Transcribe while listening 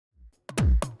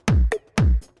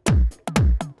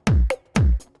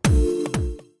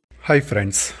Hi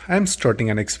friends, I am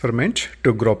starting an experiment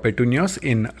to grow petunias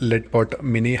in LetPot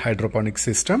Mini Hydroponics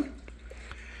System.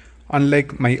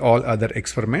 Unlike my all other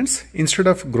experiments, instead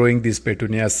of growing these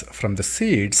petunias from the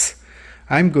seeds,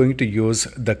 I am going to use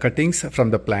the cuttings from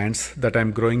the plants that I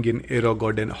am growing in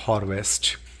Aerogarden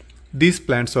harvest. These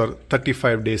plants are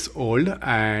 35 days old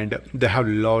and they have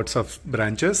lots of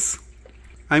branches.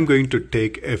 I am going to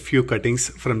take a few cuttings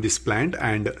from this plant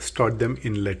and start them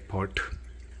in LetPot.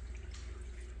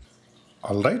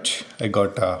 Alright, I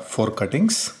got 4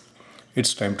 cuttings.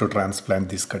 It's time to transplant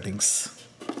these cuttings.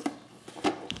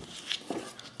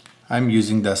 I'm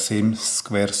using the same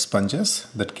square sponges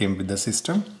that came with the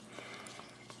system.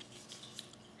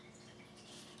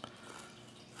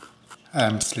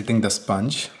 I'm slitting the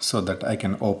sponge so that I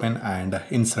can open and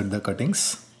insert the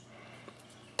cuttings.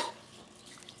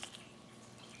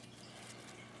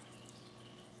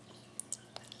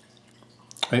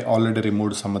 I already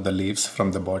removed some of the leaves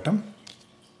from the bottom.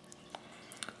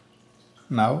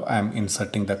 Now I am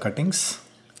inserting the cuttings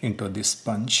into this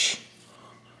sponge.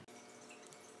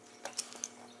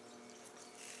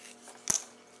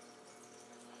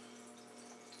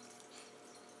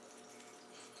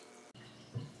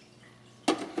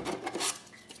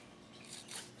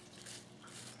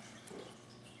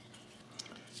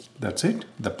 That's it,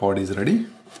 the pod is ready.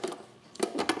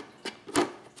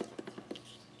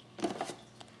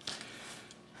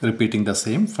 Repeating the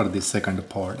same for the second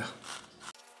pod.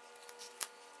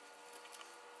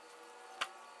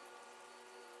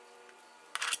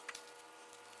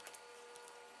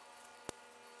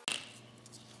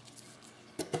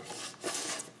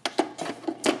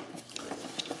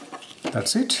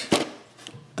 That's it.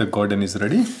 The garden is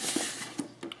ready.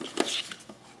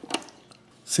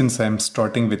 Since I am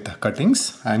starting with the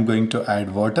cuttings, I am going to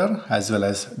add water as well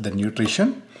as the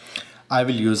nutrition. I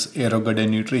will use Aerogarden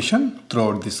nutrition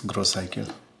throughout this grow cycle.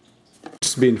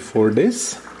 It's been 4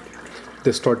 days.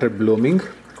 They started blooming.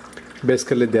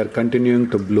 Basically, they are continuing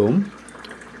to bloom.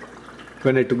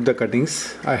 When I took the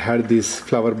cuttings, I had these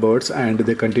flower buds and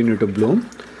they continue to bloom.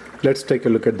 Let's take a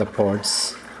look at the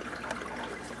pods.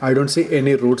 I don't see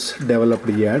any roots developed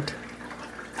yet.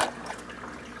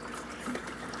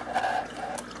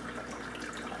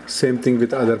 Same thing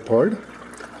with other pod.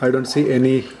 I don't see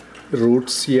any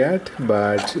roots yet,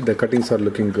 but the cuttings are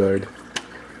looking good.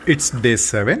 It's day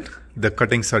 7. The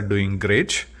cuttings are doing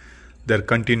great. They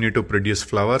continue to produce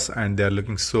flowers and they are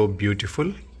looking so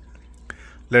beautiful.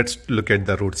 Let's look at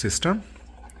the root system.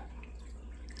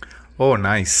 Oh,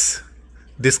 nice.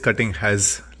 This cutting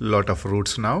has a lot of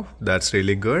roots now. That's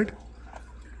really good.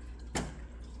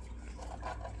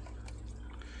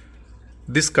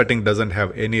 This cutting doesn't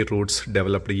have any roots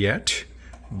developed yet,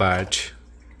 but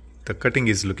the cutting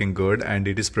is looking good and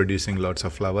it is producing lots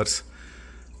of flowers.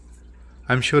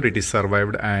 I'm sure it is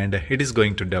survived and it is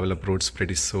going to develop roots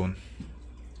pretty soon.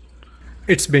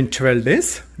 It's been 12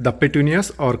 days. The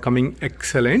petunias are coming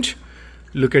excellent.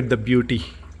 Look at the beauty.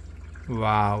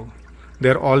 Wow.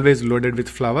 They're always loaded with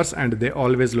flowers and they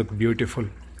always look beautiful.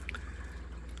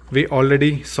 We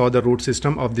already saw the root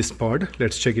system of this pod.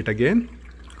 Let's check it again.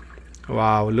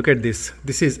 Wow, look at this.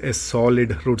 This is a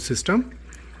solid root system.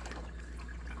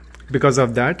 Because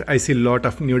of that, I see a lot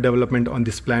of new development on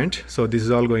this plant. So this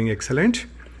is all going excellent.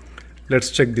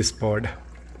 Let's check this pod.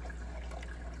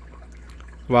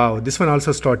 Wow, this one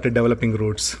also started developing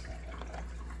roots.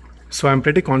 So I'm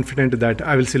pretty confident that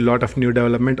I will see a lot of new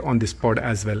development on this pod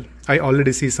as well. I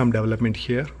already see some development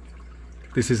here.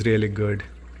 This is really good.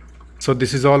 So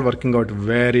this is all working out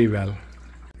very well.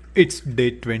 It's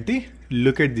day 20.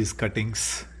 Look at these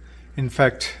cuttings. In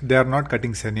fact, they are not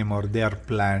cuttings anymore. They are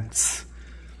plants.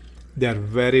 They are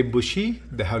very bushy.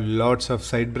 They have lots of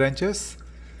side branches.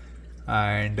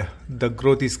 And the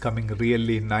growth is coming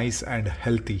really nice and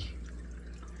healthy.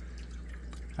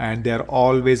 And they are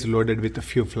always loaded with a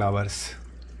few flowers.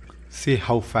 See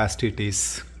how fast it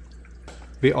is.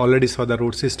 We already saw the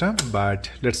root system, but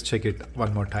let's check it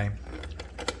one more time.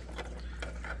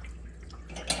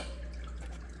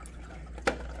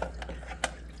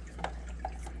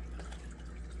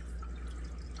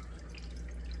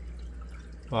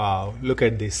 Wow, look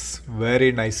at this.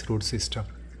 Very nice root system.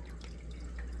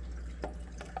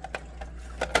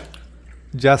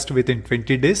 Just within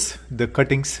 20 days, the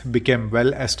cuttings became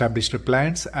well-established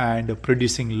plants and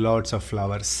producing lots of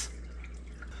flowers.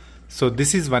 So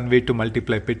this is one way to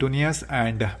multiply petunias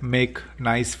and make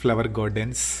nice flower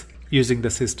gardens using the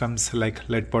systems like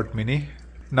LetPot Mini.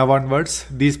 Now onwards,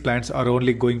 these plants are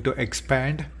only going to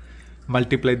expand,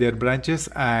 multiply their branches,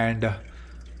 and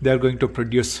they are going to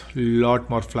produce a lot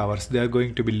more flowers. They are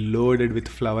going to be loaded with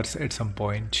flowers at some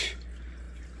point.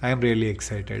 I am really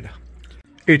excited.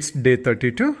 It's day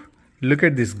 32. Look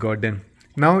at this garden.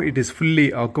 Now it is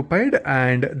fully occupied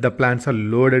and the plants are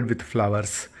loaded with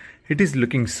flowers. It is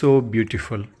looking so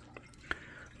beautiful.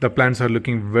 The plants are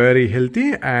looking very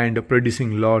healthy and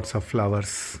producing lots of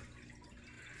flowers.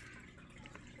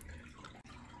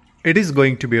 It is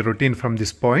going to be a routine from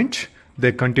this point.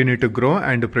 They continue to grow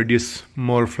and produce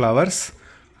more flowers,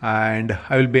 and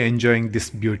I will be enjoying this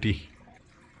beauty.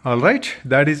 Alright,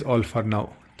 that is all for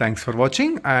now. Thanks for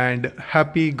watching and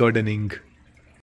happy gardening.